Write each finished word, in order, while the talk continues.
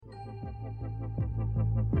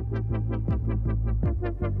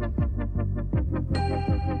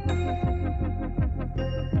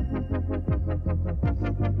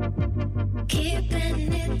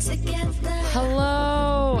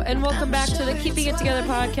Hello, and welcome back to the Keeping It Together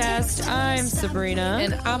podcast. I'm Sabrina.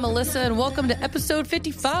 And I'm Alyssa, and welcome to episode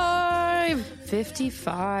 55.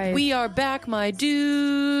 55. We are back, my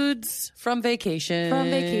dudes, from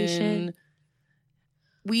vacation.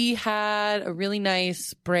 We had a really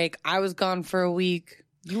nice break. I was gone for a week.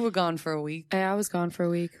 You were gone for a week. I was gone for a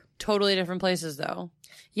week. Totally different places, though.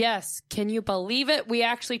 Yes. Can you believe it? We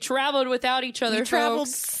actually traveled without each other, We traveled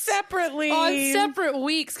folks. separately. On separate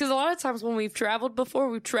weeks, because a lot of times when we've traveled before,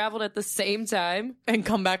 we've traveled at the same time. And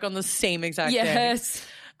come back on the same exact day. Yes.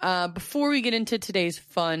 Before we get into today's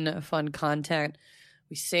fun content,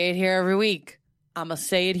 we say it here every week. I'm going to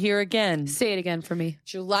say it here again. Say it again for me.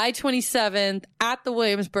 July 27th at the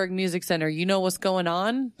Williamsburg Music Center. You know what's going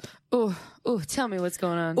on? Oh, tell me what's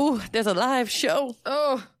going on. Ooh, there's a live show.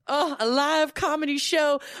 Oh, a live comedy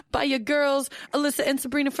show by your girls, Alyssa and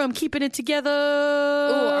Sabrina from Keeping It Together.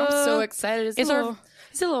 Oh, I'm so excited. Is it a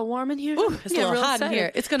little warm in here? Ooh, it's a little hot in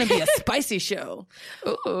here. It's going to be a spicy show.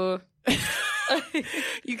 Ooh.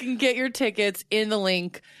 You can get your tickets in the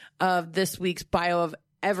link of this week's bio of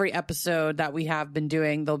every episode that we have been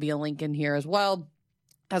doing. There'll be a link in here as well.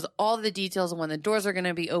 Has all the details on when the doors are going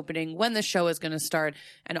to be opening, when the show is going to start,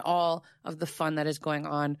 and all of the fun that is going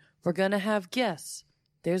on. We're going to have guests.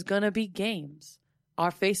 There's going to be games.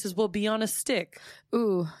 Our faces will be on a stick.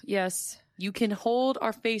 Ooh, yes. You can hold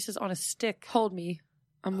our faces on a stick. Hold me.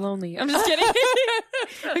 I'm lonely. I'm just kidding.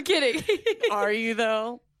 I'm kidding. Are you,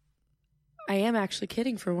 though? I am actually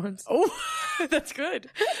kidding for once. Oh, that's good.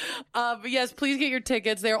 But yes, please get your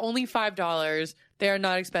tickets. They're only $5. They are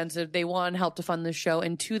not expensive. They, one, help to fund this show,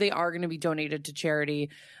 and two, they are going to be donated to charity.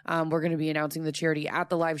 We're going to be announcing the charity at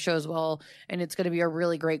the live show as well, and it's going to be a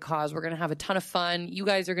really great cause. We're going to have a ton of fun. You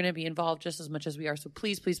guys are going to be involved just as much as we are, so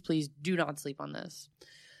please, please, please do not sleep on this.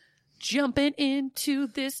 Jumping into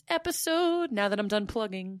this episode, now that I'm done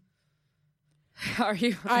plugging. Are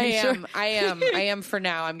you? I am for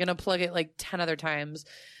now. I'm going to plug it like 10 other times.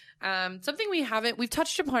 Something we've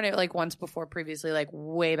touched upon it like once before previously, like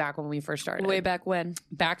way back when we first started. Way back when?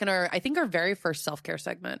 Back in our very first self-care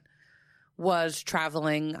segment was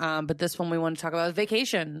traveling. But this one we want to talk about is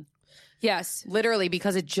vacation. Yes. Literally,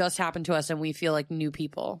 because it just happened to us and we feel like new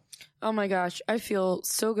people. Oh my gosh. I feel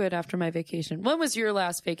so good after my vacation. When was your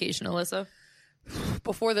last vacation, Alyssa?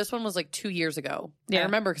 Before this one was like 2 years ago. Yeah. I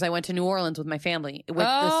remember because I went to New Orleans with my family. With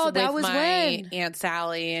that was my when? Aunt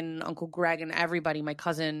Sally and Uncle Greg and everybody. My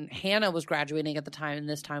cousin Hannah was graduating at the time, and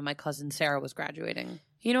this time my cousin Sarah was graduating.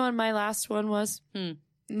 You know when my last one was?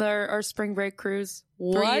 Our spring break cruise.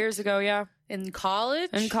 What? 3 years ago, yeah. In college?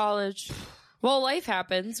 In college. Well, life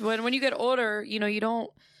happens. When you get older, you know, you don't...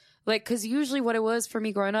 Like, because usually what it was for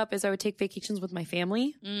me growing up is I would take vacations with my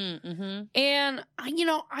family. Mm-hmm. And,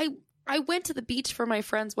 I went to the beach for my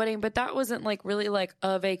friend's wedding, but that wasn't like really like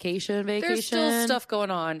a vacation. There's still stuff going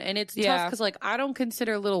on, and it's tough because like I don't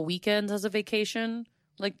consider little weekends as a vacation.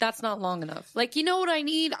 Like that's not long enough. Like, you know what I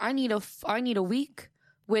need? I need a week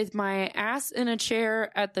with my ass in a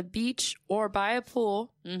chair at the beach or by a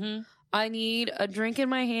pool. Mm-hmm. I need a drink in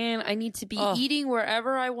my hand. I need to be eating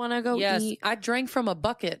wherever I want to go eat. I drank from a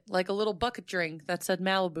bucket, like a little bucket drink that said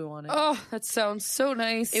Malibu on it. Oh, that sounds so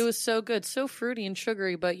nice. It was so good, so fruity and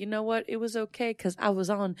sugary, but you know what? It was okay because I was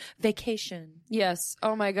on vacation. Yes.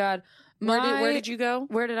 Oh my God. Where did you go?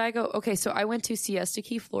 Where did I go? Okay, so I went to Siesta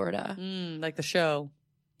Key, Florida. Like the show.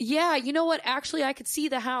 Yeah, you know what? Actually, I could see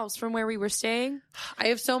the house from where we were staying. I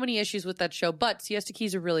have so many issues with that show, but Siesta Key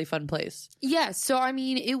is a really fun place. Yeah, so I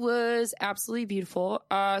mean, it was absolutely beautiful.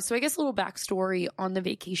 So I guess a little backstory on the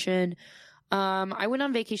vacation. I went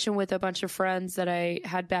on vacation with a bunch of friends that I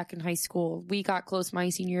had back in high school. We got close my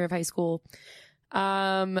senior year of high school.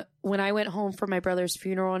 When I went home for my brother's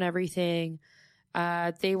funeral and everything,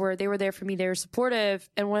 they were there for me. They were supportive,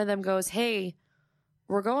 and one of them goes, "Hey,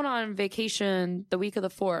 we're going on vacation the week of the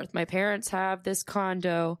 4th. My parents have this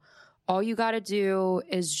condo. All you got to do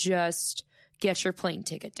is just get your plane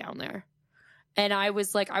ticket down there." And I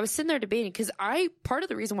was sitting there debating because part of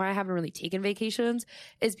the reason why I haven't really taken vacations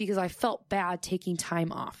is because I felt bad taking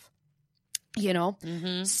time off, you know?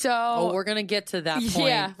 Mm-hmm. So we're going to get to that point.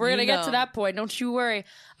 Yeah, we're going to get to that point. Don't you worry.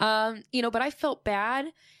 But I felt bad,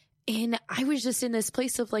 and I was just in this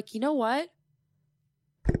place of like, you know what?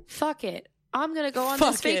 Fuck it. I'm going to go on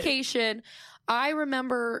this vacation. I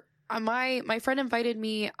remember my friend invited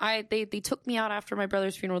me. They took me out after my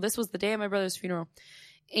brother's funeral. This was the day of my brother's funeral.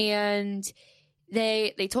 And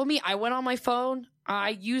they told me, I went on my phone. I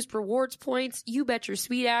used rewards points. You bet your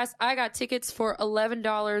sweet ass. I got tickets for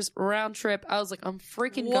 $11 round trip. I was like, I'm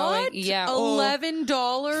freaking going. Yeah.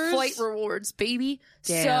 $11? Flight rewards, baby.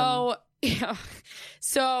 Damn. So Yeah.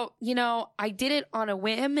 So, I did it on a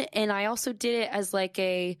whim, and I also did it as like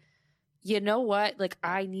you know what? Like,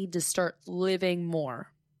 I need to start living more.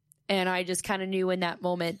 And I just kind of knew in that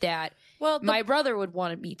moment that my brother would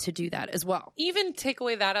want me to do that as well. Even take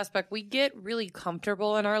away that aspect, we get really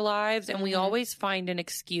comfortable in our lives, and we always find an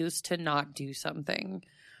excuse to not do something,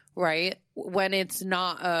 right? When it's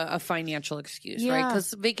not a financial excuse, right?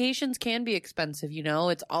 Because vacations can be expensive,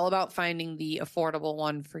 It's all about finding the affordable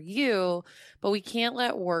one for you, but we can't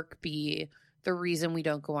let work be the reason we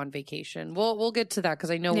don't go on vacation. We'll get to that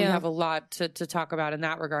because I know we have a lot to talk about in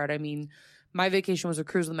that regard. I mean, my vacation was a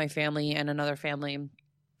cruise with my family and another family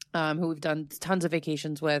who we've done tons of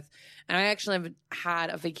vacations with. And I actually haven't had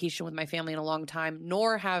a vacation with my family in a long time,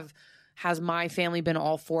 nor has my family been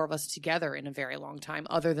all four of us together in a very long time,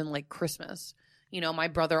 other than like Christmas. My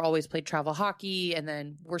brother always played travel hockey, and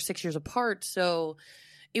then we're 6 years apart. So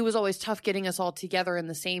it was always tough getting us all together in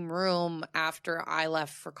the same room after I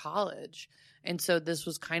left for college. And so this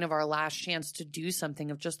was kind of our last chance to do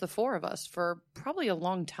something of just the four of us for probably a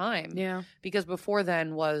long time. Yeah. Because before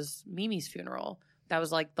then was Mimi's funeral. That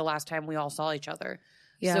was like the last time we all saw each other.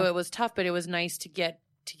 Yeah. So it was tough, but it was nice to get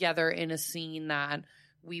together in a scene that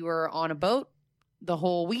we were on a boat the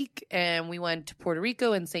whole week, and we went to Puerto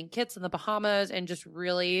Rico and St. Kitts and the Bahamas and just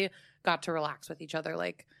really got to relax with each other.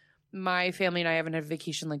 Like, my family and I haven't had a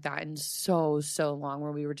vacation like that in so long,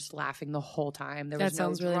 where we were just laughing the whole time. There was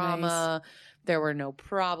no drama. Really nice. There were no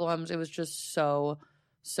problems. It was just so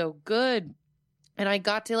good. And I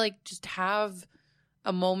got to like just have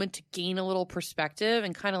a moment to gain a little perspective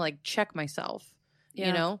and kind of like check myself,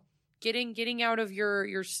 Getting out of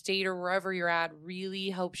your state or wherever you're at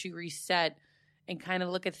really helps you reset and kind of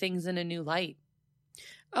look at things in a new light.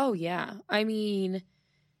 Oh, yeah. I mean,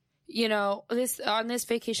 on this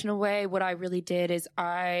vacation away, what I really did is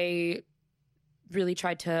I really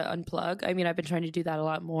tried to unplug. I mean, I've been trying to do that a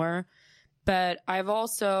lot more. But I've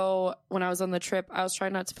also, when I was on the trip, I was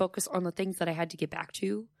trying not to focus on the things that I had to get back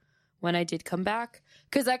to when I did come back.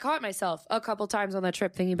 Because I caught myself a couple times on that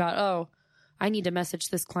trip thinking about, I need to message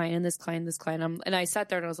this client and this client and this client. And I sat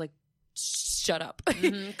there and I was like, shut up.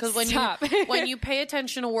 Because when you pay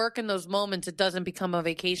attention to work in those moments, it doesn't become a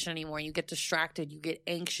vacation anymore. You get distracted, you get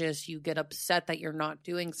anxious, you get upset that you're not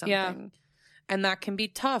doing something. Yeah. And that can be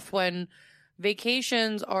tough when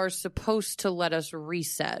vacations are supposed to let us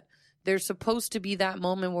reset. There's supposed to be that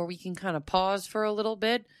moment where we can kind of pause for a little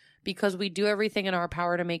bit, because we do everything in our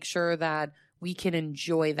power to make sure that we can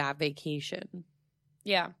enjoy that vacation.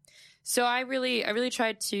 Yeah. So I really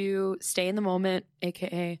tried to stay in the moment,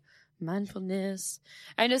 aka mindfulness,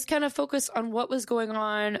 and just kind of focus on what was going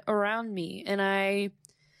on around me. And I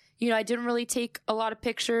didn't really take a lot of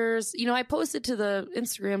pictures. I posted to the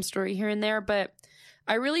Instagram story here and there, but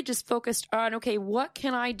I really just focused on, okay, what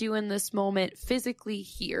can I do in this moment physically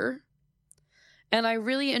here? And I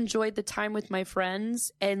really enjoyed the time with my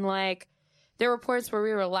friends. And like, there were points where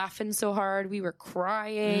we were laughing so hard, we were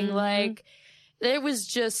crying. Like, it was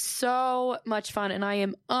just so much fun. And I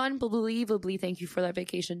am unbelievably thank you for that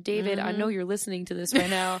vacation. David, I know you're listening to this right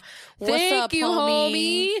now. Thank you,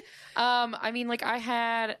 homie. I mean, like,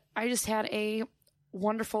 I just had a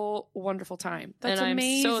wonderful, wonderful time. That's and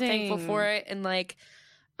amazing. I'm so thankful for it. And like,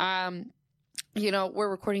 we're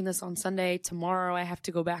recording this on Sunday. Tomorrow I have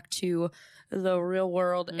to go back to the real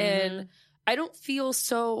world. And I don't feel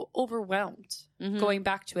so overwhelmed going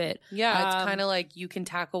back to it. Yeah, it's kind of like you can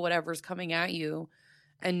tackle whatever's coming at you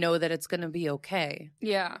and know that it's going to be okay.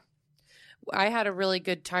 Yeah. I had a really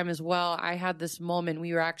good time as well. I had this moment.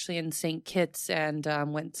 We were actually in St. Kitts and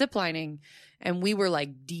went ziplining, and we were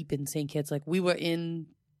like deep in St. Kitts. Like, we were in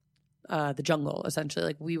the jungle, essentially.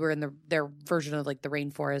 Like, we were in their version of like the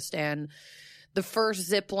rainforest. And the first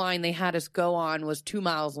zip line they had us go on was 2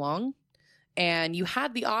 miles long. And you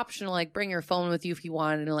had the option to like bring your phone with you if you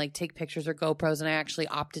wanted to like take pictures or GoPros. And I actually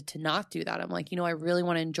opted to not do that. I'm like, I really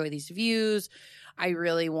want to enjoy these views. I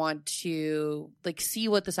really want to like see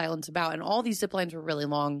what this island's about. And all these zip lines were really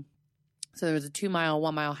long. So there was a 2 mile,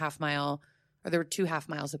 1 mile, half mile, or there were 2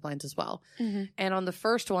 half-mile zip lines as well. And on the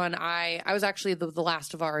first one, I was actually the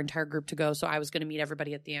last of our entire group to go. So I was going to meet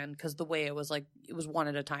everybody at the end, because the way it was like, it was one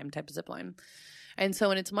at a time type of zip line. And so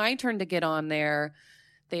when it's my turn to get on there,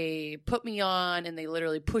 they put me on and they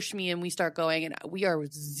literally push me and we start going, and we are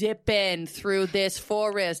zipping through this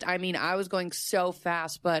forest. I mean, I was going so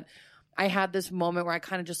fast, but I had this moment where I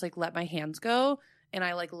kind of just like let my hands go and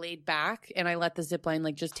I like laid back and I let the zip line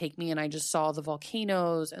like just take me, and I just saw the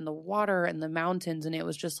volcanoes and the water and the mountains, and it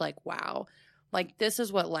was just like, wow, Like, this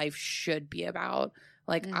is what life should be about.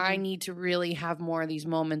 Like, I need to really have more of these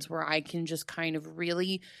moments where I can just kind of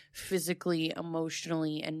really physically,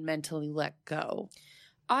 emotionally, and mentally let go.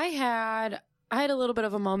 I had a little bit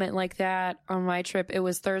of a moment like that on my trip. It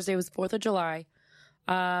was Thursday, it was 4th of July.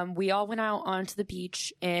 We all went out onto the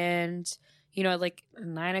beach, and, you know, like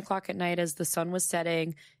 9:00 at night as the sun was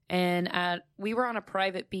setting, and we were on a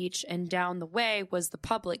private beach, and down the way was the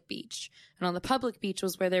public beach. And on the public beach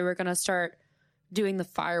was where they were going to start doing the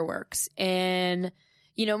fireworks. And,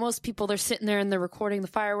 you know, most people, they're sitting there and they're recording the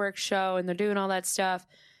fireworks show and they're doing all that stuff.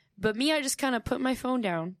 But me, I just kind of put my phone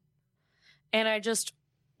down and I just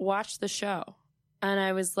watched the show. And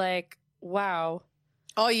I was like, wow.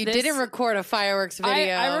 Oh, you didn't record a fireworks video.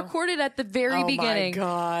 I recorded at the very beginning. Oh,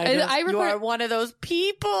 my God. You are one of those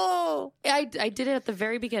people. I did it at the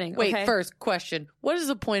very beginning. Wait, okay? First question. What is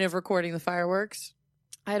the point of recording the fireworks?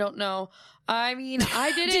 I don't know. I mean,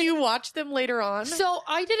 I did it. Do you watch them later on? So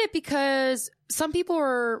I did it because some people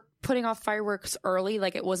were putting off fireworks early,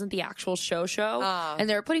 like it wasn't the actual show. And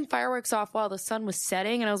they were putting fireworks off while the sun was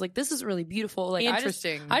setting. And I was like, this is really beautiful. Like,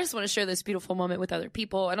 interesting. I just want to share this beautiful moment with other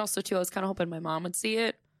people. And also, too, I was kind of hoping my mom would see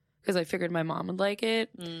it because I figured my mom would like it.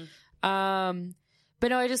 But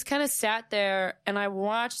no, I just kind of sat there and I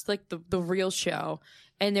watched like the real show.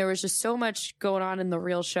 And there was just so much going on in the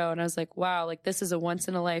real show. And I was like, wow, like this is a once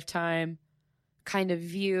in a lifetime kind of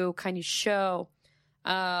view, kind of show.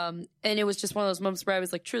 And it was just one of those moments where I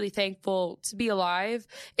was like truly thankful to be alive.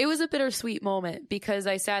 It was a bittersweet moment because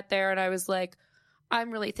I sat there and I was like,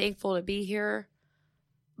 I'm really thankful to be here,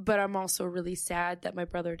 but I'm also really sad that my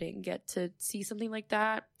brother didn't get to see something like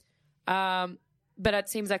that. But at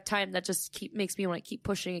the same exact time, that just makes me want to keep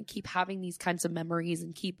pushing and keep having these kinds of memories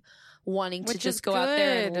and keep wanting to just go out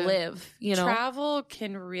there and live, you know? Travel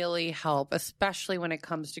can really help, especially when it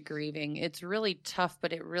comes to grieving. It's really tough,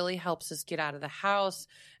 but it really helps us get out of the house.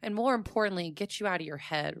 And more importantly, it gets you out of your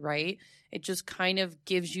head, right? It just kind of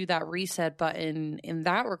gives you that reset button in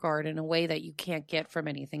that regard in a way that you can't get from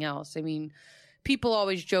anything else. I mean, people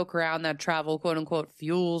always joke around that travel, quote unquote,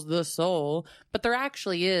 fuels the soul, but there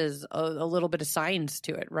actually is a little bit of science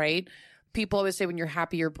to it, right? People always say when you're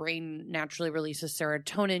happy, your brain naturally releases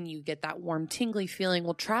serotonin. You get that warm, tingly feeling.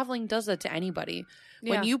 Well, traveling does that to anybody.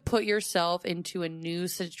 Yeah. When you put yourself into a new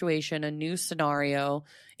situation, a new scenario,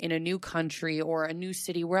 in a new country or a new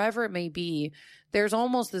city, wherever it may be, there's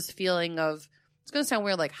almost this feeling of, it's going to sound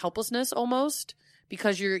weird, like helplessness almost.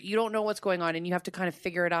 Because you don't know what's going on and you have to kind of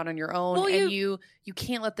figure it out on your own. Well, and you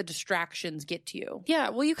can't let the distractions get to you.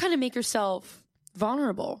 Yeah, well, you kind of make yourself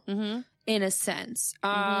vulnerable in a sense.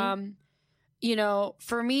 You know,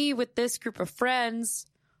 for me with this group of friends,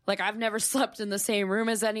 like I've never slept in the same room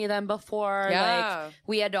as any of them before. Yeah. Like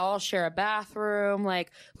we had to all share a bathroom.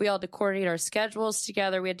 Like we all had to coordinate our schedules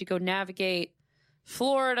together. We had to go navigate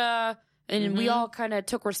Florida. And we all kind of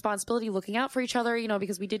took responsibility looking out for each other, you know,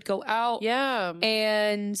 because we did go out. Yeah.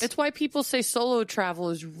 And it's why people say solo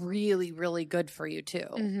travel is really, really good for you, too.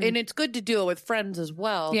 And it's good to do it with friends as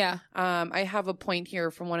well. Yeah. I have a point here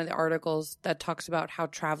from one of the articles that talks about how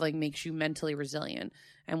traveling makes you mentally resilient.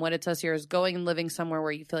 And what it says here is going and living somewhere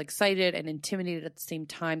where you feel excited and intimidated at the same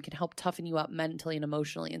time can help toughen you up mentally and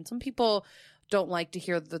emotionally. And some people don't like to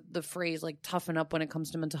hear the phrase like toughen up when it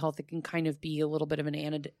comes to mental health. It can kind of be a little bit of an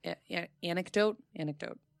anecdote.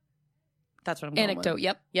 That's what I'm going anecdote.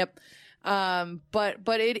 with. Yep.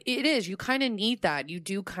 But it is, you kind of need that. You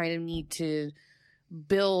do kind of need to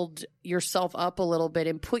build yourself up a little bit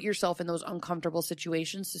and put yourself in those uncomfortable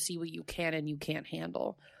situations to see what you can and you can't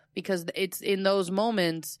handle. Because it's in those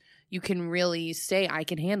moments you can really say, I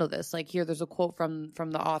can handle this. Like here, there's a quote from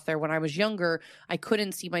the author. When I was younger, I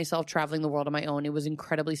couldn't see myself traveling the world on my own. It was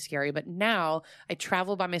incredibly scary. But now I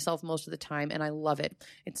travel by myself most of the time and I love it.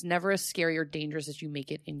 It's never as scary or dangerous as you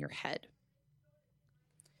make it in your head.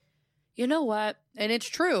 You know what? And it's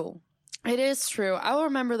true. It is true. I'll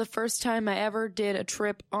remember the first time I ever did a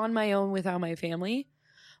trip on my own without my family.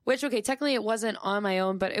 Which, okay, technically it wasn't on my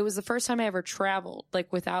own, but it was the first time I ever traveled,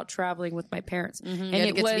 like without traveling with my parents. And you had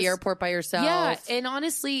to get to the airport by yourself. Yeah, and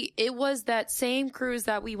honestly, it was that same cruise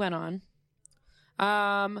that we went on.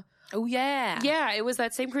 Oh yeah, yeah, it was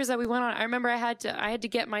that same cruise that we went on. I remember I had to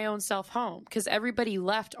get my own self home because everybody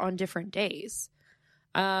left on different days.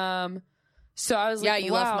 So I was like,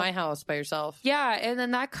 you left my house by yourself. Yeah, and then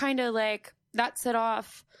that kind of like that set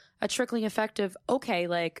off a trickling effect of okay,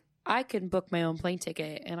 like. I can book my own plane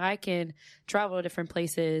ticket and I can travel to different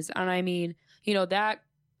places. And I mean, you know, that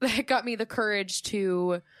got me the courage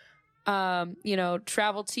to, you know,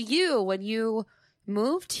 travel to you when you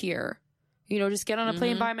moved here, you know, just get on a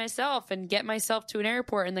plane by myself and get myself to an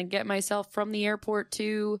airport and then get myself from the airport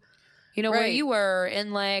to you know, where you were.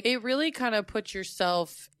 And like, it really kind of puts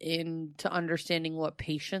yourself into understanding what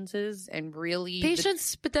patience is and really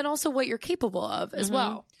patience, but then also what you're capable of as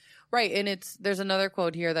well. Right. And there's another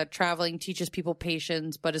quote here that traveling teaches people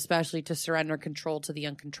patience, but especially to surrender control to the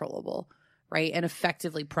uncontrollable. Right. And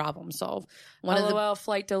effectively problem solve.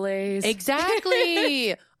 Flight delays.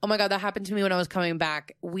 Exactly. Oh my God. That happened to me when I was coming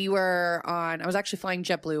back. I was actually flying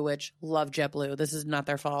JetBlue, which love JetBlue. This is not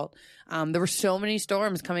their fault. There were so many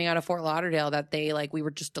storms coming out of Fort Lauderdale that we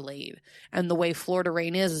were just delayed. And the way Florida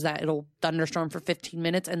rain is that it'll thunderstorm for 15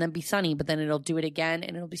 minutes and then be sunny, but then it'll do it again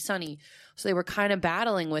and it'll be sunny. So they were kind of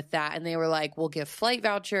battling with that. And they were like, we'll give flight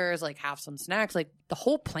vouchers, like have some snacks. Like the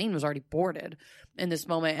whole plane was already boarded in this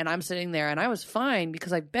moment. And I'm sitting there and I was fine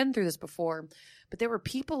because I've been through this before. But there were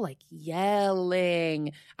people like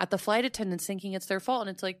yelling at the flight attendants thinking it's their fault. And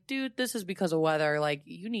it's like, dude, this is because of weather. Like,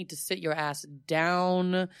 you need to sit your ass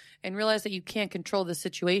down and realize that you can't control the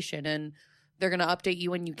situation. And they're going to update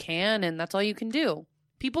you when you can. And that's all you can do.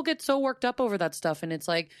 People get so worked up over that stuff. And it's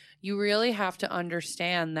like, you really have to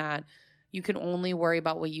understand that you can only worry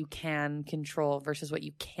about what you can control versus what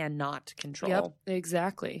you cannot control. Yep,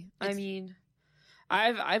 exactly. I mean,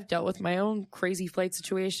 I've dealt with my own crazy flight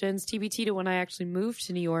situations. TBT to when I actually moved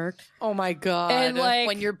to New York. Oh my God. And like,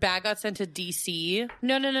 when your bag got sent to DC?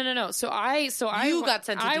 No. So I got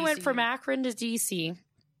sent to DC. I went from Akron to DC.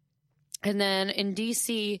 And then in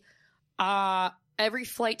DC, every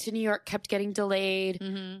flight to New York kept getting delayed.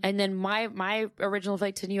 And then my original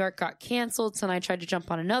flight to New York got canceled. So then I tried to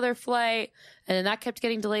jump on another flight. And then that kept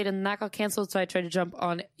getting delayed and that got canceled. So I tried to jump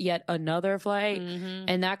on yet another flight.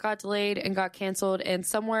 And that got delayed and got canceled. And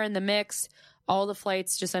somewhere in the mix, all the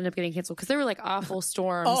flights just ended up getting canceled because they were like awful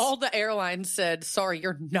storms. All the airlines said, sorry,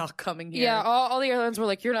 you're not coming here. Yeah, all the airlines were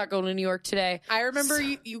like, you're not going to New York today. I remember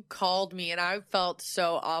you called me and I felt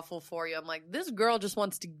so awful for you. I'm like, this girl just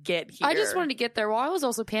wants to get here. I just wanted to get there. Well, I was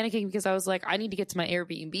also panicking because I was like, I need to get to my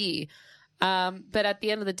Airbnb. But at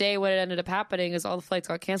the end of the day, what ended up happening is all the flights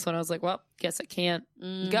got canceled. And I was like, well, guess I can't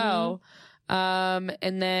go.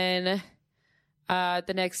 And then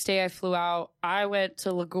the next day I flew out. I went to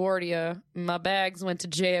LaGuardia. My bags went to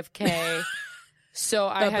JFK. So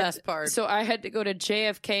I had to go to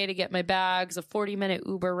JFK to get my bags, a 40-minute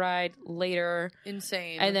Uber ride later.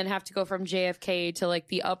 Insane. And then have to go from JFK to like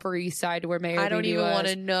the Upper East Side to where my Airbnb was. I don't even want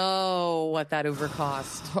to know what that Uber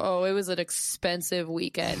cost. Oh, it was an expensive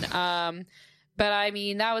weekend. But I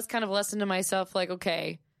mean, that was kind of a lesson to myself, like,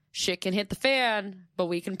 okay, shit can hit the fan, but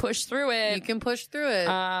we can push through it. You can push through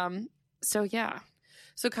it. So yeah.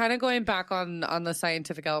 So kind of going back on the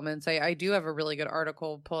scientific elements, I do have a really good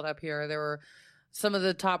article pulled up here. There were some of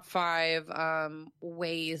the top 5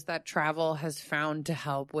 ways that travel has found to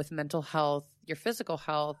help with mental health, your physical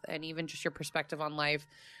health, and even just your perspective on life.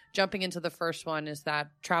 Jumping into the first one is that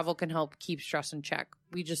travel can help keep stress in check.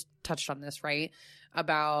 We just touched on this, right?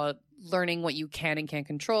 About learning what you can and can't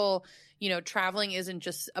control. You know, traveling isn't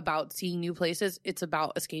just about seeing new places. It's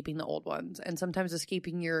about escaping the old ones and sometimes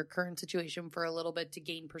escaping your current situation for a little bit to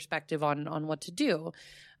gain perspective on what to do.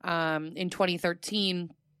 In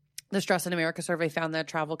 2013, the Stress in America survey found that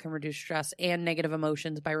travel can reduce stress and negative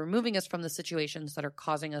emotions by removing us from the situations that are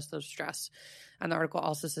causing us those stress. And the article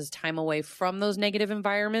also says time away from those negative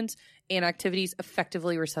environments and activities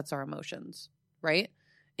effectively resets our emotions, right?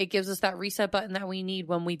 It gives us that reset button that we need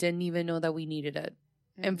when we didn't even know that we needed it.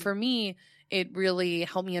 And for me, it really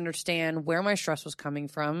helped me understand where my stress was coming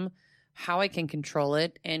from, how I can control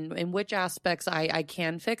it, and in which aspects I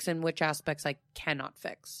can fix and which aspects I cannot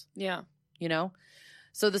fix. Yeah. You know?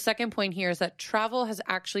 So the second point here is that travel has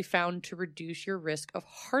actually found to reduce your risk of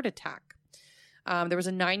heart attack. There was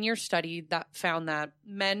a 9-year study that found that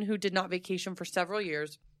men who did not vacation for several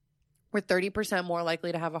years were 30% more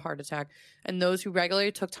likely to have a heart attack, and those who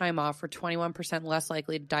regularly took time off were 21% less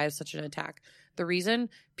likely to die of such an attack. The reason?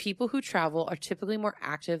 People who travel are typically more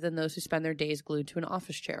active than those who spend their days glued to an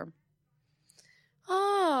office chair.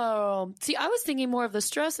 Oh, see, I was thinking more of the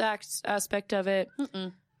stress aspect of it.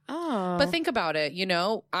 Oh. But think about it. You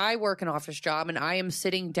know, I work an office job and I am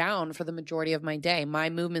sitting down for the majority of my day. My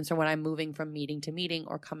movements are when I'm moving from meeting to meeting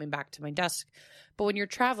or coming back to my desk. But when you're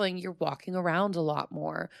traveling, you're walking around a lot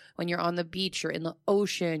more. When you're on the beach, you're in the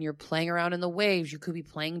ocean, you're playing around in the waves. You could be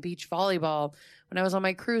playing beach volleyball. When I was on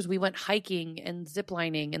my cruise, we went hiking and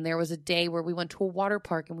ziplining. And there was a day where we went to a water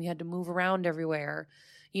park and we had to move around everywhere.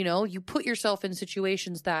 You know, you put yourself in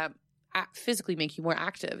situations that physically make you more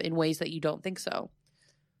active in ways that you don't think so.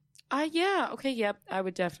 Yeah. Okay. Yep. I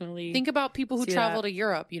would definitely think about people who travel to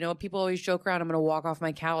Europe. You know, people always joke around, I'm going to walk off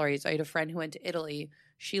my calories. I had a friend who went to Italy.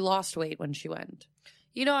 She lost weight when she went.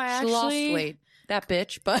 You know, she lost weight. That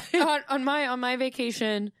bitch. But on my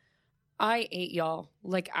vacation, I ate, y'all.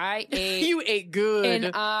 Like, I ate. You ate good.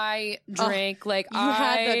 And I drank. Like, you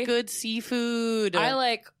had the good seafood. I,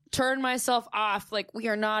 like, turned myself off. Like, we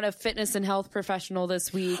are not a fitness and health professional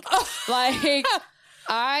this week. Like,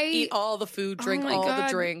 I eat all the food, drink all the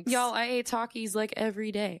drinks. Y'all, I ate Takis, like,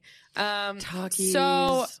 every day. Takis. So,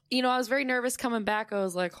 I was very nervous coming back. I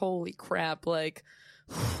was like, holy crap. Like,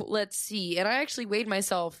 let's see. And I actually weighed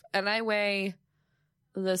myself, and I weigh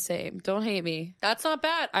the same. Don't hate me. That's not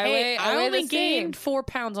bad. I only gained 4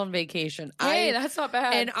 pounds on vacation. Hey, that's not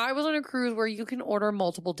bad. And I was on a cruise where you can order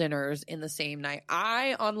multiple dinners in the same night.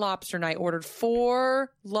 I, on lobster night, ordered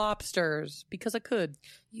 4 lobsters because I could.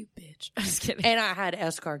 You bitch. I'm just kidding. And I had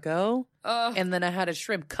escargot. And then I had a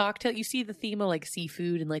shrimp cocktail. You see the theme of like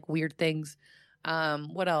seafood and like weird things.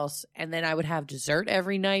 What else? And then I would have dessert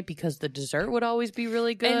every night because the dessert would always be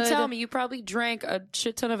really good. And tell me, you probably drank a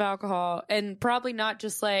shit ton of alcohol, and probably not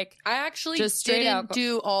just like I actually just didn't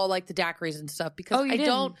do all like the daiquiris and stuff because I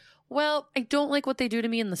don't like what they do to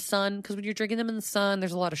me in the sun, because when you're drinking them in the sun,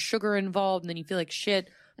 there's a lot of sugar involved and then you feel like shit.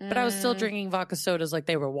 But I was still drinking vodka sodas like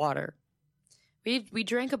they were water. We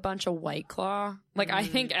drank a bunch of White Claw. Like, I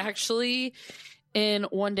think actually in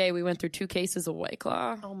one day we went through 2 cases of White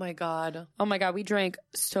Claw. Oh my god. We drank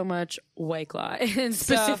so much White Claw. And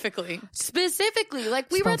Specifically,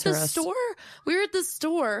 like, we were at the store. We were at the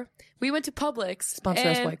store. We went to Publix. Sponsor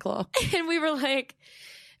us, White Claw. And we were like,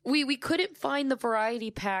 we couldn't find the variety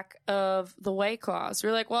pack of the White Claws. We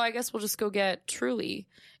were like, well, I guess we'll just go get Truly.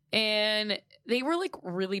 And they were like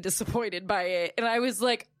really disappointed by it. And I was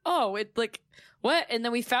like, oh, it like, what? And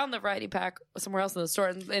then we found the variety pack somewhere else in the store,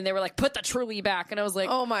 and they were like, put the Truly back. And I was like,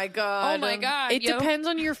 oh my god. It depends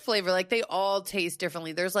on your flavor. Like, they all taste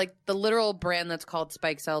differently. There's like the literal brand that's called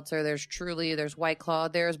Spike Seltzer. There's Truly. There's White Claw.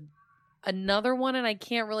 There's another one, and I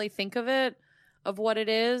can't really think of what it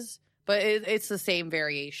is. But it's the same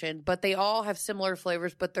variation. But they all have similar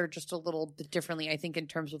flavors, but they're just a little bit differently, I think, in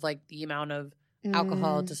terms of like the amount of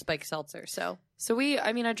alcohol to Spike Seltzer. So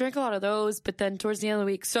I drank a lot of those, but then towards the end of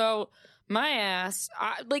the week, my ass,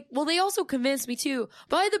 they also convinced me too,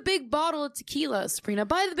 buy the big bottle of tequila, Sabrina,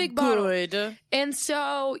 buy the big bottle. Good. And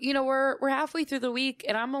so, we're halfway through the week,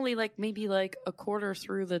 and I'm only like maybe like a quarter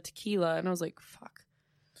through the tequila, and I was like, fuck.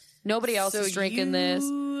 Nobody else is drinking this.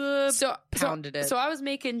 So pounded it. So I was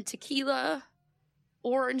making tequila,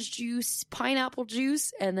 orange juice, pineapple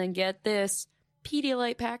juice, and then get this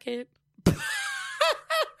Pedialyte packet.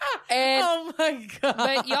 And, oh my god!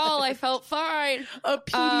 But y'all, I felt fine. A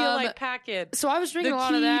Pedialyte packet. So I was drinking a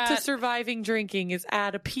lot of that. The key to surviving drinking is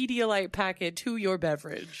add a Pedialyte packet to your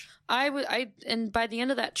beverage. And by the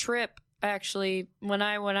end of that trip, actually, when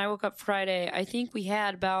I woke up Friday, I think we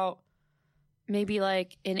had about maybe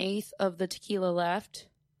like 1/8 of the tequila left.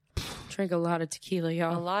 Drank a lot of tequila,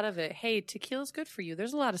 y'all. A lot of it. Hey, tequila's good for you.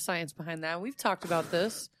 There's a lot of science behind that. We've talked about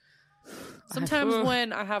this. Sometimes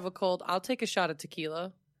when I have a cold, I'll take a shot of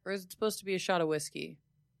tequila. Or is it supposed to be a shot of whiskey?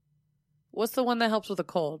 What's the one that helps with a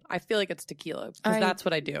cold? I feel like it's tequila, because that's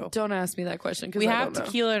what I do. Don't ask me that question. We have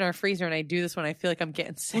tequila in our freezer, and I do this when I feel like I'm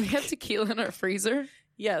getting sick. We have tequila in our freezer?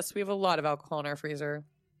 Yes, we have a lot of alcohol in our freezer.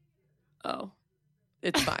 Oh.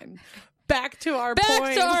 It's fine. Back to our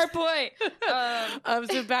point.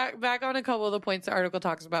 So back on a couple of the points the article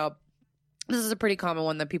talks about. This is a pretty common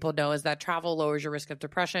one that people know, is that travel lowers your risk of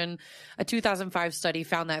depression. A 2005 study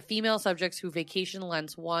found that female subjects who vacation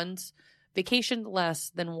less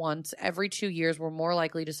than once every 2 years were more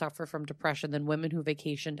likely to suffer from depression than women who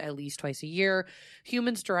vacationed at least twice a year.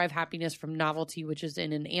 Humans derive happiness from novelty, which is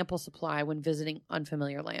in an ample supply when visiting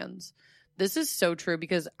unfamiliar lands. This is so true,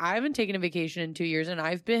 because I haven't taken a vacation in 2 years and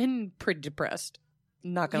I've been pretty depressed.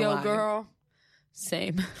 Not gonna lie. Yo, girl.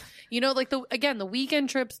 Same. Like the weekend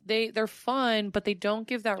trips, they're fun, but they don't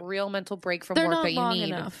give that real mental break from work that you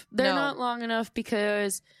need. They're not long enough,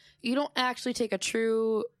 because you don't actually take a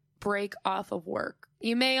true break off of work.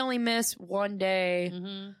 You may only miss 1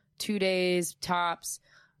 day, 2 days tops,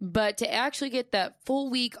 but to actually get that full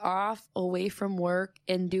week off away from work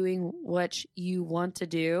and doing what you want to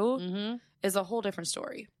do is a whole different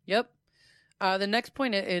story. Yep. The next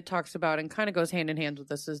point it talks about, and kind of goes hand in hand with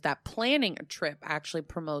this, is that planning a trip actually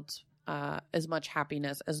promotes as much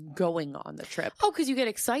happiness as going on the trip. Oh, because you get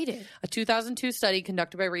excited. A 2002 study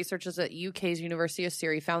conducted by researchers at UK's University of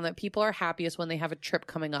Surrey found that people are happiest when they have a trip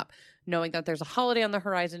coming up. Knowing that there's a holiday on the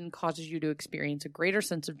horizon causes you to experience a greater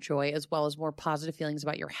sense of joy, as well as more positive feelings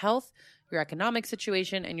about your health, your economic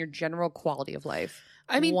situation, and your general quality of life.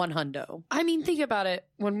 $100. Think about it.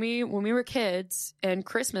 When we were kids and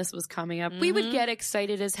Christmas was coming up, we would get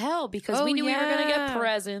excited as hell because we knew we were going to get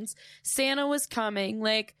presents. Santa was coming.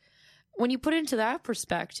 Like, when you put it into that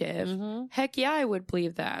perspective, heck yeah, I would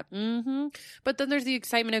believe that. But then there's the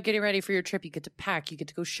excitement of getting ready for your trip. You get to pack, you get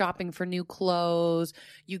to go shopping for new clothes,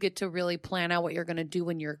 you get to really plan out what you're going to do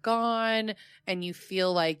when you're gone, and you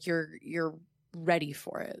feel like you're ready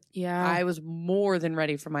for it. Yeah. I was more than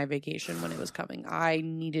ready for my vacation when it was coming. I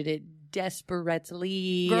needed it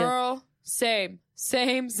desperately. Girl, same.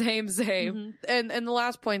 And the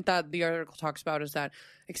last point that the article talks about is that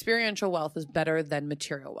experiential wealth is better than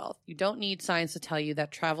material wealth. You don't need science to tell you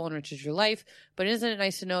that travel enriches your life, but isn't it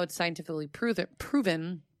nice to know it's scientifically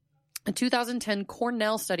proven? A 2010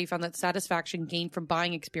 Cornell study found that satisfaction gained from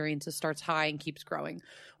buying experiences starts high and keeps growing,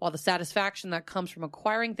 while the satisfaction that comes from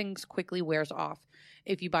acquiring things quickly wears off.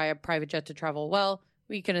 If you buy a private jet to travel, well,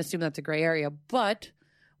 we can assume that's a gray area, but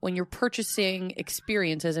when you're purchasing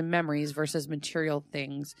experiences and memories versus material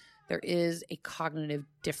things, there is a cognitive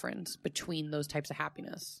difference between those types of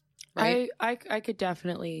happiness. Right? I could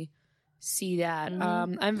definitely see that.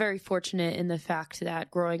 I'm very fortunate in the fact that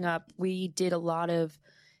growing up, we did a lot of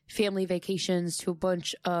family vacations to a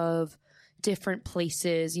bunch of different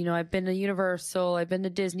places. You know, I've been to Universal, I've been to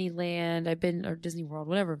Disneyland, or Disney World,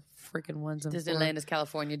 whatever freaking ones. Disneyland is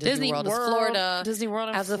California, Disney World is Florida. Disney World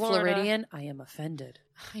is Florida. As a Floridian, I am offended.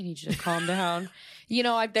 I need you to calm down. You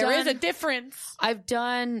know, there is a difference. I've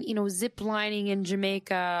done, you know, zip lining in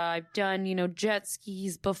Jamaica. I've done, you know, jet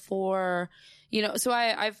skis before. You know, so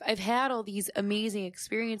I've had all these amazing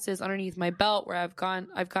experiences underneath my belt where I've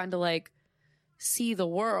gotten to like see the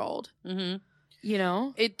world. You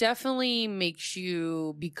know, it definitely makes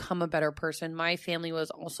you become a better person. My family was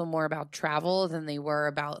also more about travel than they were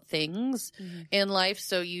about things in life.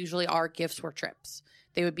 So usually our gifts were trips.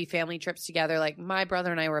 They would be family trips together. Like my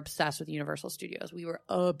brother and I were obsessed with Universal Studios. We were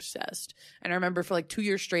obsessed. And I remember for like 2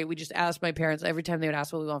 years straight, we just asked my parents every time they would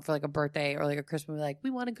ask what we want for like a birthday or like a Christmas. We'd be like, we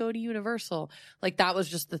want to go to Universal. Like that was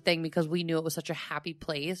just the thing because we knew it was such a happy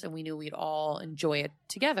place and we knew we'd all enjoy it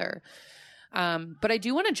together. But I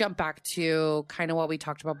do want to jump back to kind of what we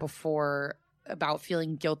talked about before about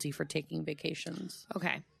feeling guilty for taking vacations.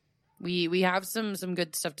 Okay. We have some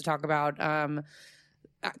good stuff to talk about.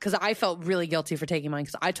 Because I felt really guilty for taking mine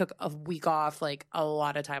because I took a week off, like a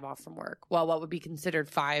lot of time off from work. Well, what would be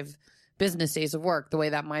considered 5 business days of work, the way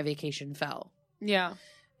that my vacation fell. Yeah.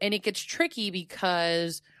 And it gets tricky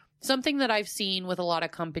because something that I've seen with a lot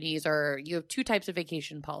of companies are you have 2 types of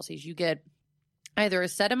vacation policies. You get either a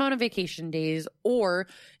set amount of vacation days or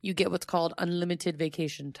you get what's called unlimited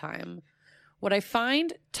vacation time. What I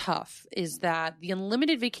find tough is that the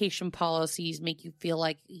unlimited vacation policies make you feel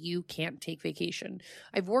like you can't take vacation.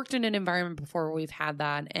 I've worked in an environment before where we've had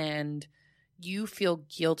that, and you feel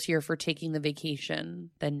guiltier for taking the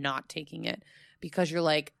vacation than not taking it because you're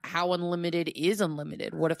like, how unlimited is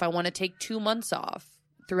unlimited? What if I want to take 2 months off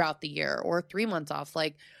throughout the year or 3 months off?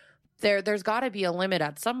 Like there's got to be a limit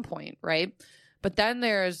at some point, right? But then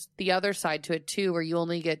there's the other side to it too, where you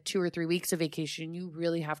only get 2 or 3 weeks of vacation. You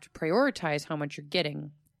really have to prioritize how much you're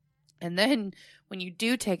getting. And then when you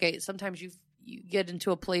do take it, sometimes you get into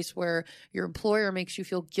a place where your employer makes you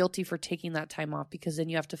feel guilty for taking that time off because then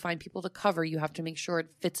you have to find people to cover. You have to make sure it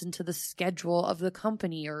fits into the schedule of the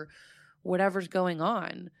company or whatever's going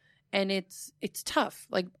on. And it's tough.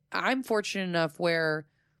 Like I'm fortunate enough where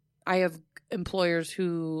I have employers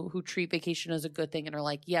who treat vacation as a good thing and are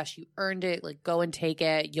like, yes, you earned it. Like, go and take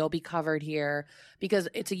it. You'll be covered here because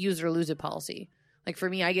it's a use or lose it policy. Like for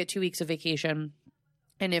me, I get 2 weeks of vacation,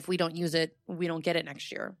 and if we don't use it, we don't get it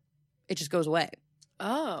next year. It just goes away.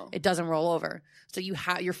 Oh, it doesn't roll over. So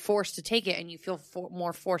you're forced to take it, and you feel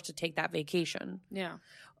more forced to take that vacation. Yeah.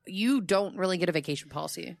 You don't really get a vacation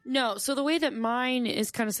policy. No. So the way that mine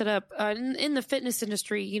is kind of set up in the fitness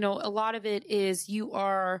industry, you know, a lot of it is you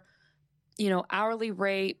are, you know, hourly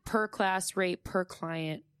rate per class rate per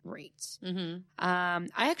client rates. I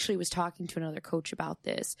actually was talking to another coach about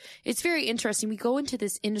this. It's very interesting. We go into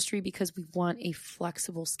this industry because we want a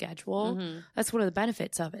flexible schedule. That's one of the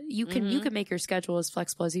benefits of it. You can make your schedule as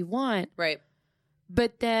flexible as you want. Right.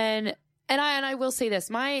 But then and I will say this,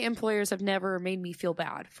 my employers have never made me feel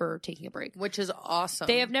bad for taking a break. Which is awesome.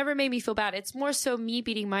 They have never made me feel bad. It's more so me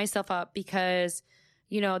beating myself up because,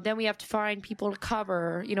 you know, then we have to find people to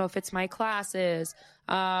cover, you know, if it's my classes,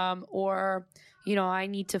 or, you know, I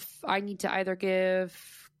need to either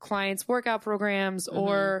give clients workout programs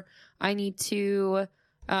or I need to,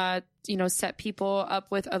 you know, set people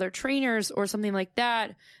up with other trainers or something like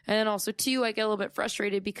that. And then also too, I get a little bit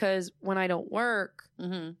frustrated because when I don't work,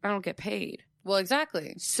 I don't get paid. Well,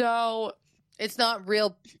 exactly. So it's not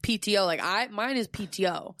real PTO. Like mine is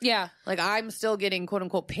PTO. Yeah. Like I'm still getting quote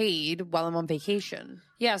unquote paid while I'm on vacation.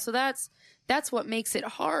 Yeah. So that's that's what makes it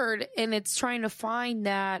hard. And it's trying to find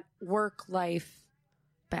that work-life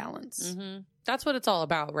balance. Mm-hmm. That's what it's all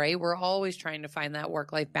about, right? We're always trying to find that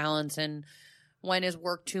work-life balance, and when is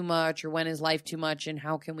work too much or when is life too much, and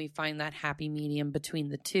how can we find that happy medium between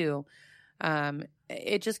the two?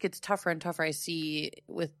 It just gets tougher and tougher. I see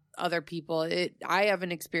with other people. I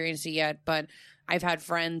haven't experienced it yet, but I've had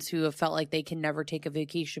friends who have felt like they can never take a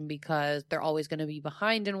vacation because they're always going to be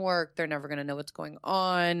behind in work. They're never going to know what's going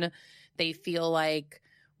on. They feel like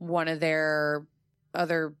one of their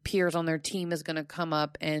other peers on their team is going to come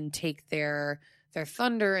up and take their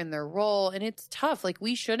thunder and their role. And it's tough. Like,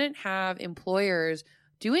 we shouldn't have employers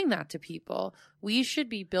doing that to people. We should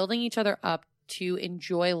be building each other up to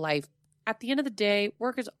enjoy life. At the end of the day,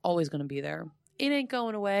 work is always going to be there. It ain't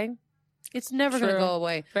going away. It's never going to go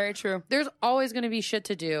away. Very true. There's always going to be shit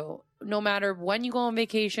to do, no matter when you go on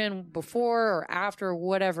vacation, before or after, or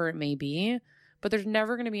whatever it may be. But there's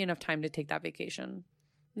never going to be enough time to take that vacation.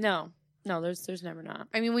 No, there's never not.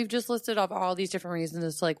 I mean, we've just listed off all these different reasons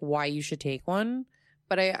as like why you should take one.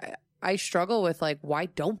 But I struggle with like, why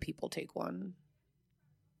don't people take one?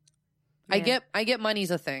 Yeah. I get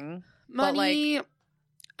money's a thing. Money.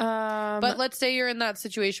 But let's say you're in that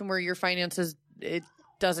situation where your finances, it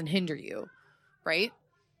doesn't hinder you, right?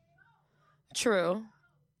 True.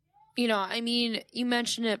 You know, I mean, you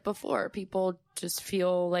mentioned it before. People just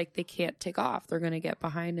feel like they can't take off. They're going to get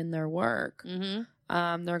behind in their work.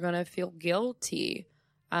 Mm-hmm. They're going to feel guilty.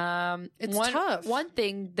 It's tough. One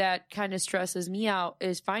thing that kind of stresses me out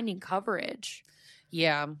is finding coverage.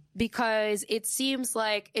 Yeah. Because it seems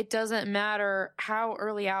like it doesn't matter how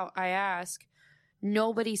early out I ask,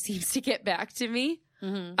 nobody seems to get back to me.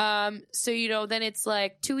 Mm-hmm. So, you know, then it's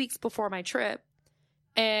like 2 weeks before my trip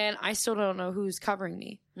and I still don't know who's covering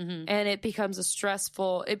me. Mm-hmm. And it becomes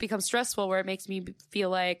stressful where it makes me feel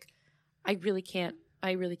like I really can't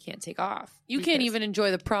take off. You can't even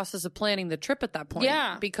enjoy the process of planning the trip at that point.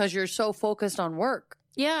 Yeah. Because you're so focused on work.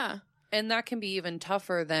 Yeah. And that can be even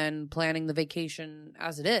tougher than planning the vacation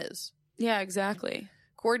as it is. Yeah, exactly.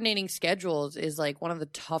 Coordinating schedules is like one of the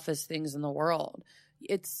toughest things in the world.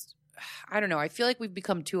 I don't know. I feel like we've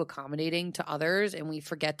become too accommodating to others and we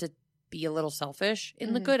forget to be a little selfish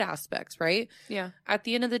in the good aspects, right? Yeah. At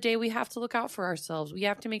the end of the day, we have to look out for ourselves. We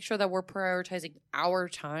have to make sure that we're prioritizing our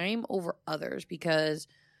time over others, because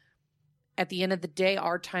at the end of the day,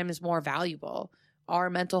 our time is more valuable. Our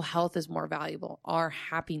mental health is more valuable. Our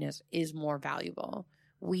happiness is more valuable.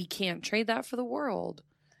 We can't trade that for the world.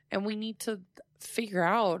 And we need to figure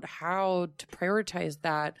out how to prioritize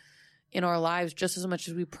that in our lives just as much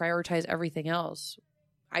as we prioritize everything else.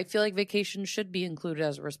 I feel like vacation should be included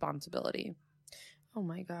as a responsibility. Oh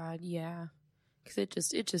my God, yeah.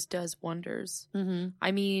 Because it just does wonders. Mm-hmm.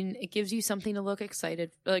 I mean, it gives you something to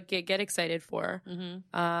get excited for.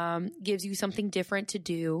 Mm-hmm. Gives you something different to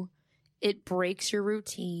do. It breaks your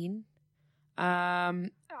routine. I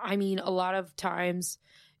mean, a lot of times,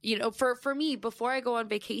 you know, for me, before I go on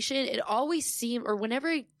vacation, it always seems, or whenever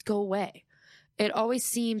I go away, it always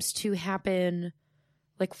seems to happen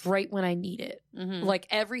like right when I need it. Mm-hmm. Like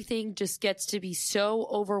everything just gets to be so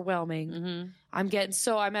overwhelming. Mm-hmm. I'm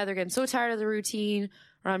either getting so tired of the routine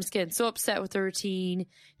or I'm just getting so upset with the routine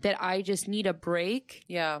that I just need a break.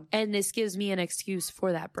 Yeah. And this gives me an excuse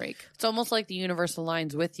for that break. It's almost like the universe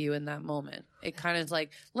aligns with you in that moment. It kind of is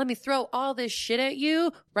like, let me throw all this shit at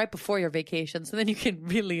you right before your vacation so then you can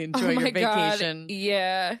really enjoy your vacation. God.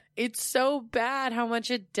 Yeah. It's so bad how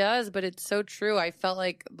much it does, but it's so true. I felt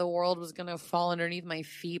like the world was going to fall underneath my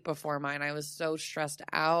feet before mine. I was so stressed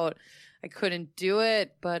out. I couldn't do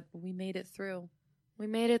it, but we made it through. We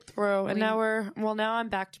made it through. And now I'm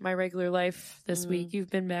back to my regular life this week.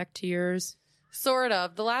 You've been back to yours. Sort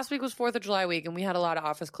of. The last week was 4th of July week, and we had a lot of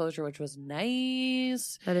office closure, which was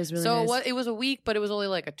nice. That is really nice. So it was a week, but it was only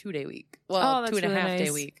like a 2-day week. Well, 2.5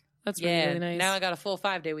 day week. That's really nice. Now I got a full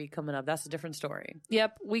 5-day week coming up. That's a different story.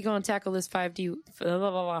 Yep. We gonna tackle this 5-day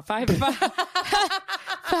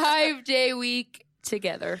week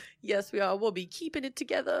together. Yes, we are. We'll be keeping it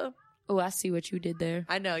together. Oh, I see what you did there.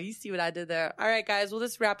 I know. You see what I did there. All right, guys. Well,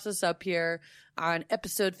 this wraps us up here on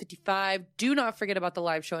episode 55. Do not forget about the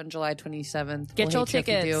live show on July 27th. Get your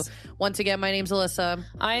tickets. Once again, my name's Alyssa.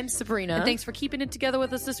 I'm Sabrina. And thanks for keeping it together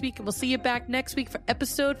with us this week. And we'll see you back next week for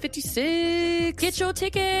episode 56. Get your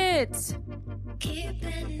tickets.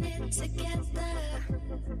 Keeping it together.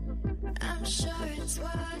 I'm sure it's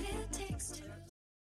what it